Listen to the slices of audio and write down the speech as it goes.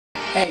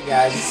Hey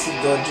guys, this is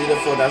Gojira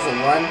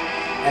 4001,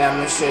 and I'm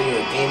going to show you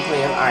a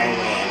gameplay of Iron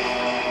Man.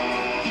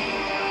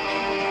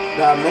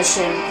 The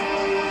mission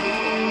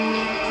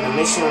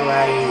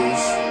where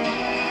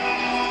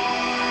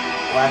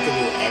I can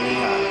do any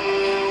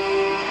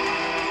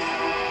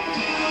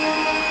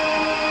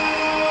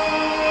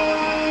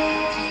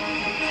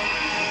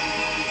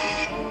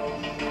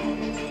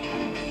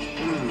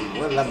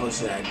what level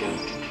should I do?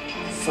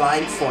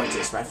 Flying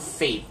Fortress, my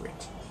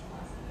favorite.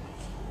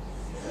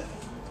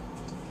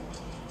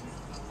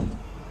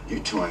 You're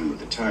toying with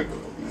the tiger,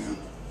 old man.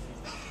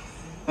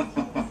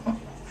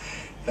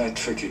 That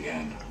trick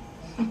again.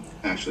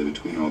 Actually,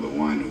 between all the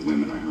wine and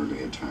women, I hardly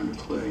had time to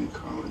play in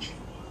college.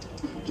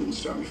 It didn't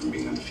stop me from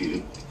being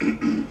undefeated 4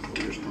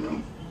 years in a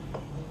row.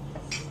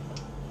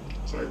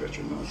 Sorry about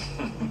your luck.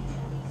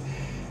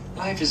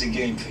 Life is a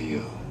game for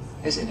you,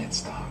 isn't it,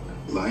 Stark?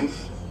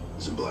 Life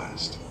is a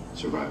blast.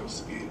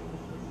 Survival's the game.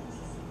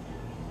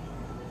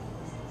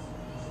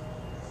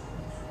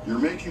 You're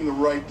making the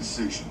right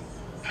decision.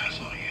 As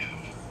are you.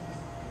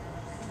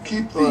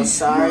 Keep the Well,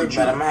 sorry, merger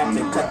but I'm gonna have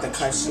to under cut the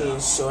wraps for now.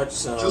 cutscene short,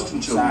 so Just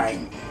until sorry.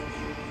 we can.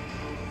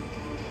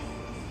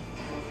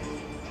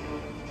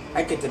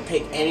 I get to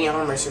pick any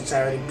armor since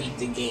I already beat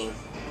the game.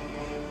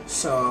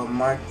 So,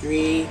 Mark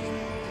III,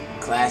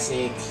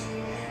 Classic,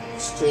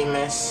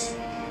 Extremis,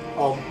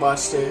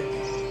 Hulkbuster,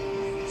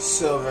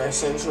 Silver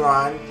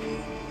Centron,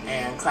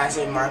 and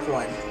Classic Mark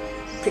I.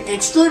 Pick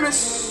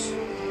Extremis!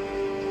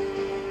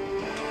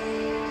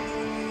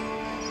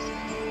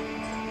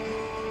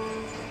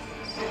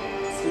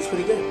 Feels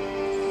pretty good.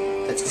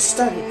 Let's get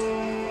started.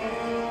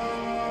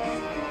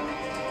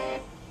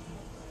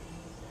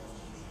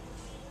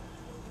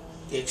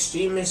 The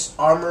Extremis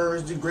armor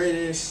is the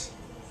greatest.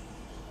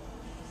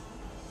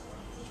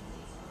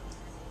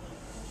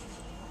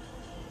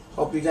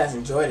 Hope you guys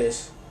enjoy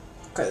this,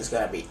 because it's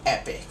gonna be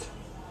epic.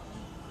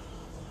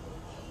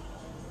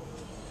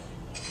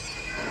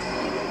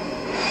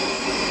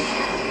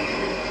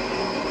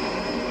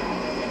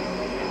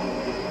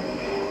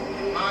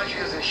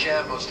 Maggia's in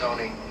shambles,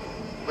 Tony.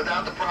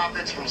 Without the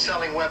profits from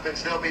selling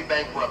weapons, they'll be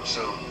bankrupt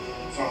soon.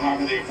 So how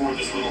can they afford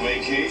this little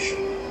vacation?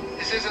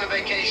 This isn't a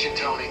vacation,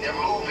 Tony. They're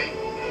moving.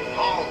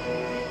 Home.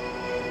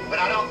 But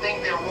I don't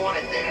think they're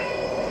wanted there.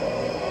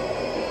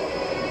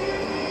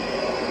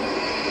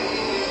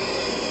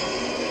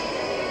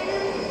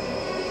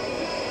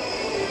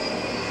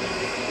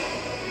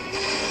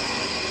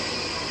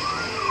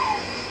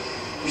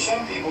 For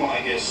some people,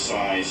 I guess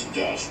size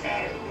does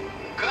matter.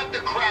 Cut the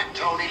crap,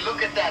 Tony.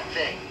 Look at that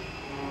thing.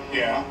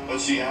 Yeah,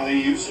 let's see how they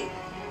use it.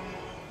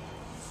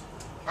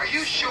 Are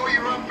you sure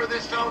you're up for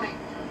this, Tony?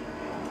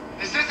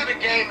 This isn't a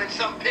game in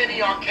some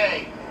penny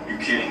arcade. You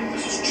kidding?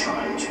 This is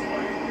child's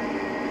play.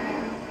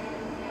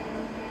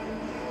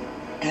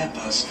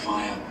 Airburst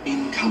fire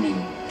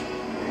incoming.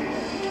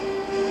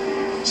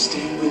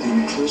 Staying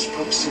within close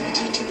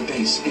proximity to the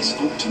base is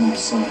optimal,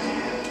 sir.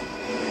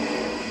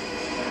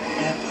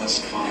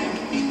 Airburst fire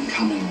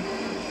incoming.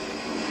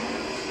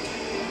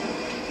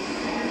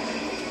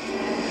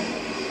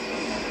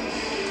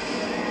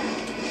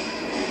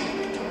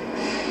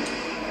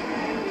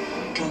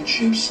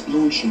 Gunships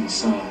launching,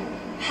 sir.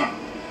 Huh.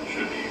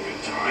 Should be a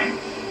good time.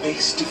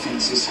 Base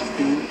defenses have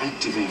been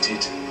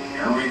activated.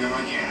 Here we go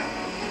again.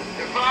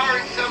 They're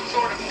firing some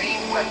sort of beam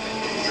weapon.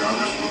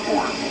 Jarvis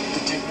report.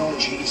 The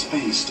technology is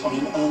based on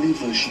an early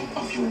version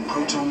of your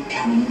proton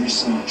cannon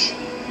research.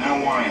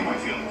 Now why am I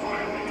feeling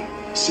violated?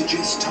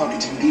 Suggest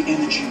targeting the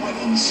energy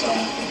weapon, sir.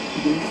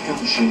 More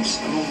gunships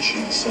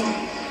launching, sir.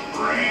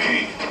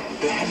 Great.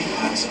 The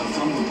helipads are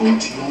vulnerable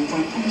to your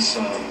weapon,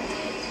 sir.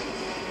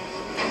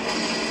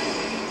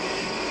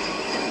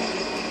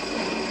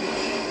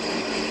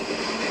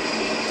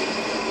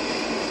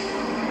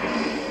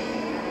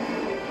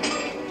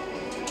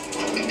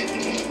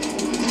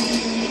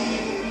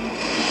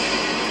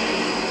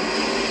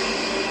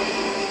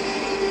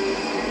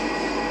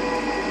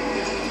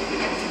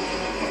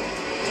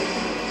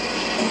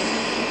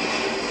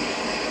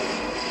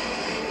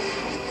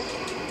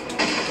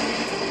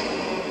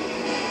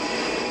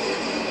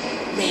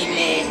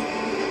 Melee.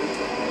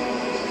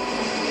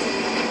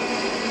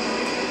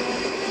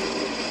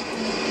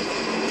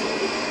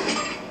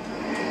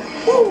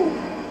 Woo!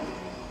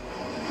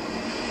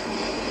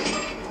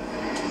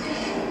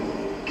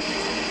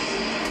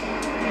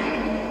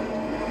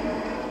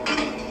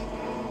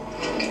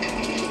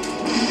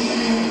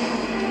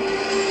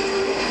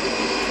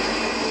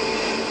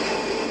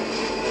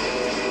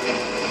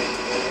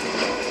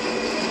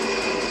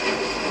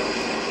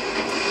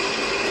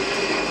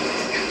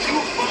 You're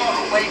too far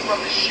away from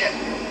the ship.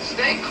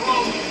 Stay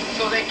close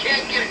so they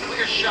can't get a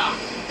clear shot.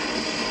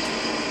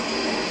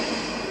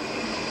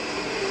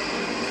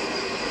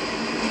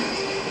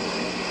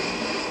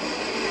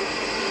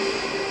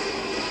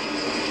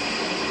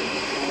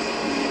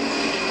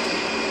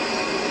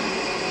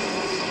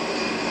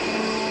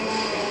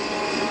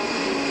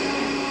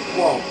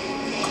 Whoa,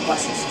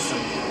 combustion system.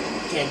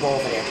 Can't go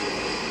over there.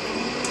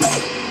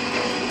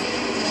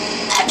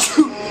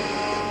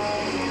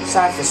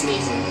 Sorry for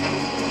sneezing.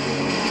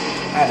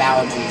 I have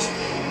allergies.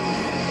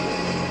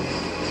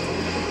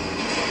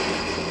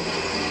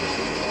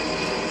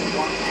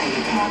 One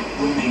helipad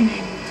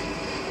remaining.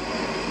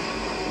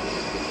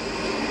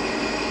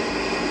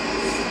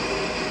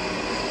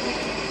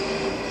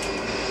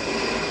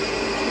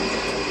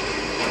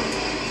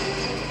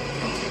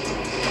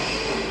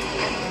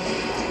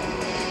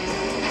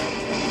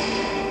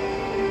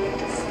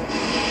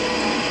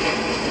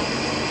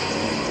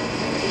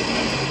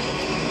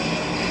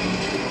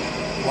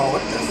 Whoa,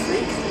 what the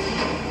freak?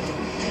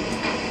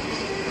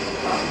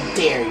 How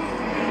dare you?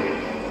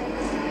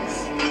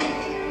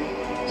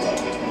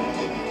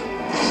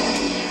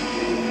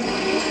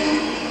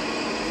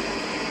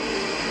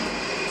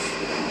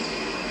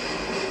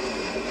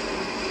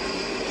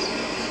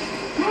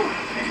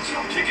 I can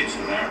sell tickets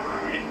to that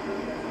ride.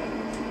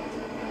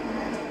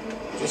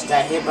 Just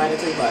got hit by the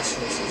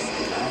combustion system.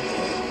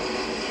 Okay.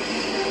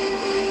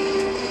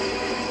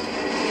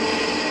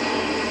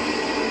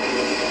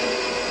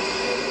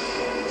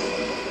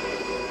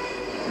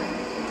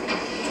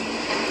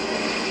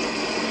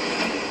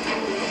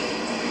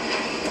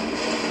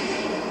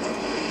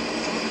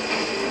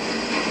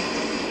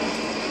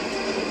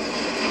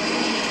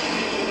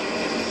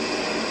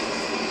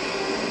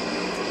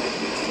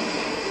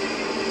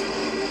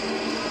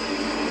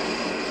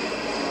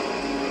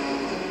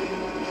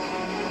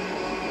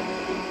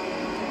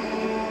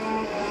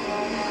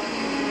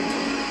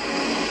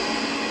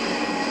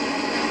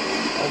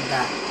 Oh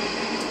god.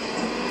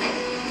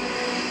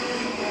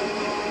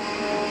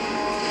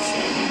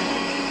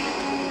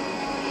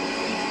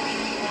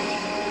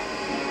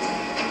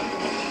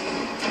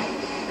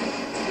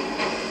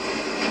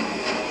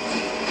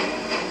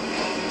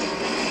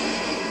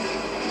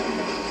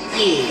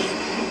 Yeah.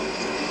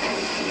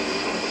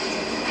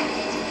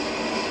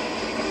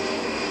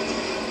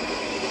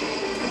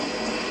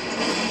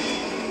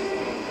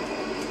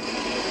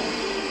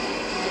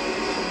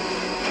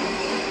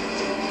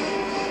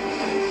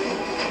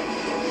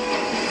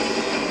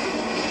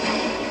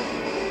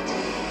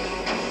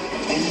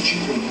 Energy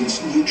levels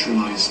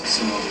neutralized,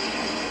 sir.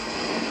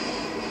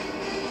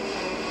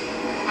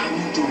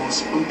 Hangar doors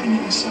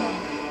opening, sir.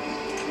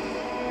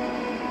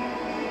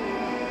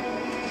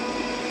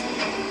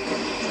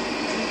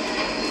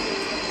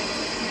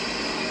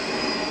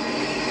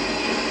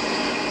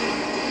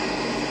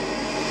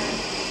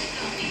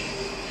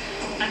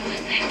 I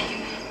must thank you.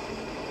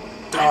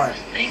 Darn.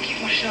 Thank you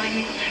for showing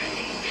me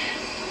clarity.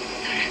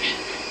 Direction.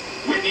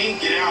 Whitney,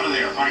 get out of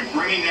there. I'm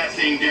bringing that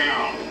thing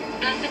down.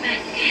 Dr.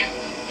 Maskell,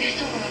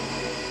 this aura.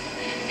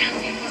 Help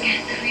me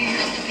forget who you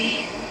used to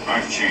be.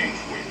 I've changed,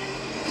 Whitney.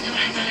 So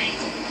have I.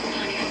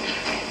 On your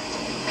target.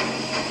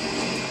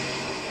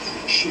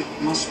 Ship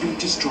must be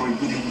destroyed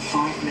within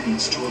 5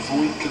 minutes to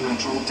avoid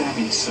collateral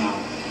damage, sir.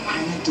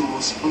 Hangar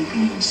doors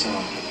opening, sir.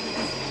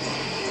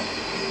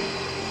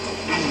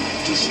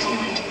 Hangar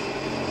destroyed.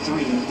 3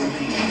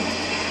 remaining.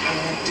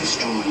 Hangar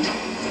destroyed.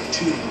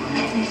 2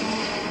 remaining.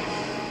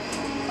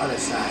 Other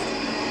side.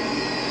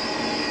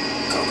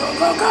 Go, go,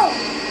 go, go!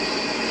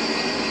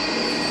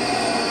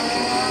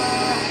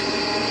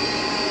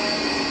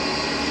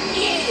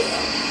 Yeah!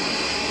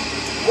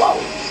 Whoa!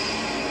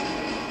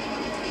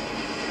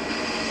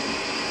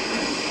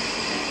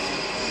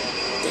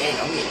 Dang,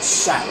 I'm getting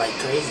shot like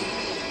crazy.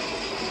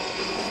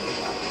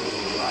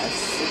 I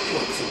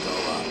want to go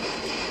up.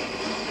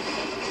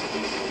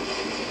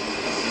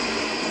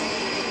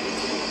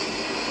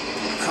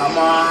 Come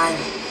on!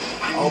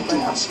 Open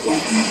up. Doors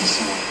opening,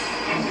 sir.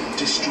 Hangar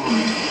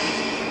destroyed.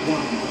 1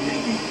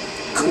 remaining.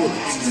 Cool. All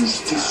hangars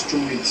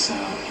destroyed,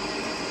 sir.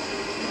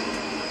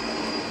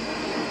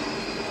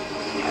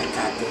 I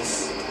got this.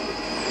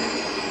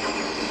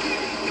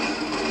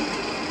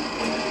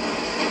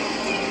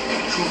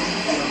 Cooling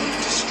element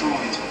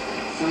destroyed.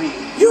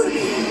 3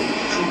 Unity!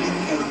 Cooling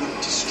element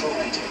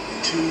destroyed.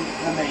 2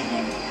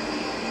 remaining.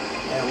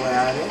 And where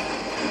are they?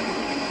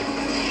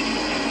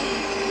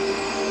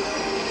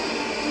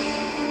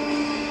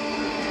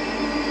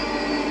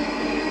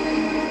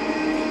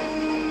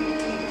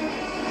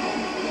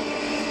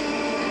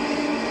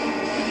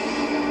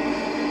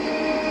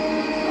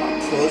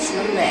 Approaching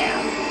them now.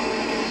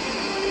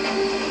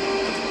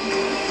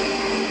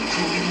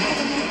 Cooling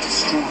element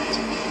destroyed.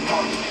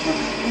 1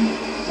 remaining.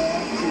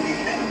 All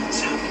cooling elements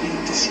have been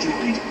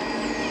destroyed.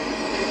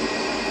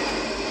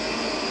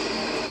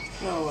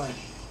 No way.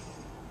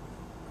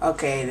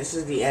 Okay, this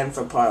is the end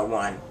for part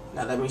 1.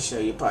 Now let me show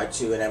you part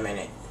 2 in a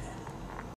minute.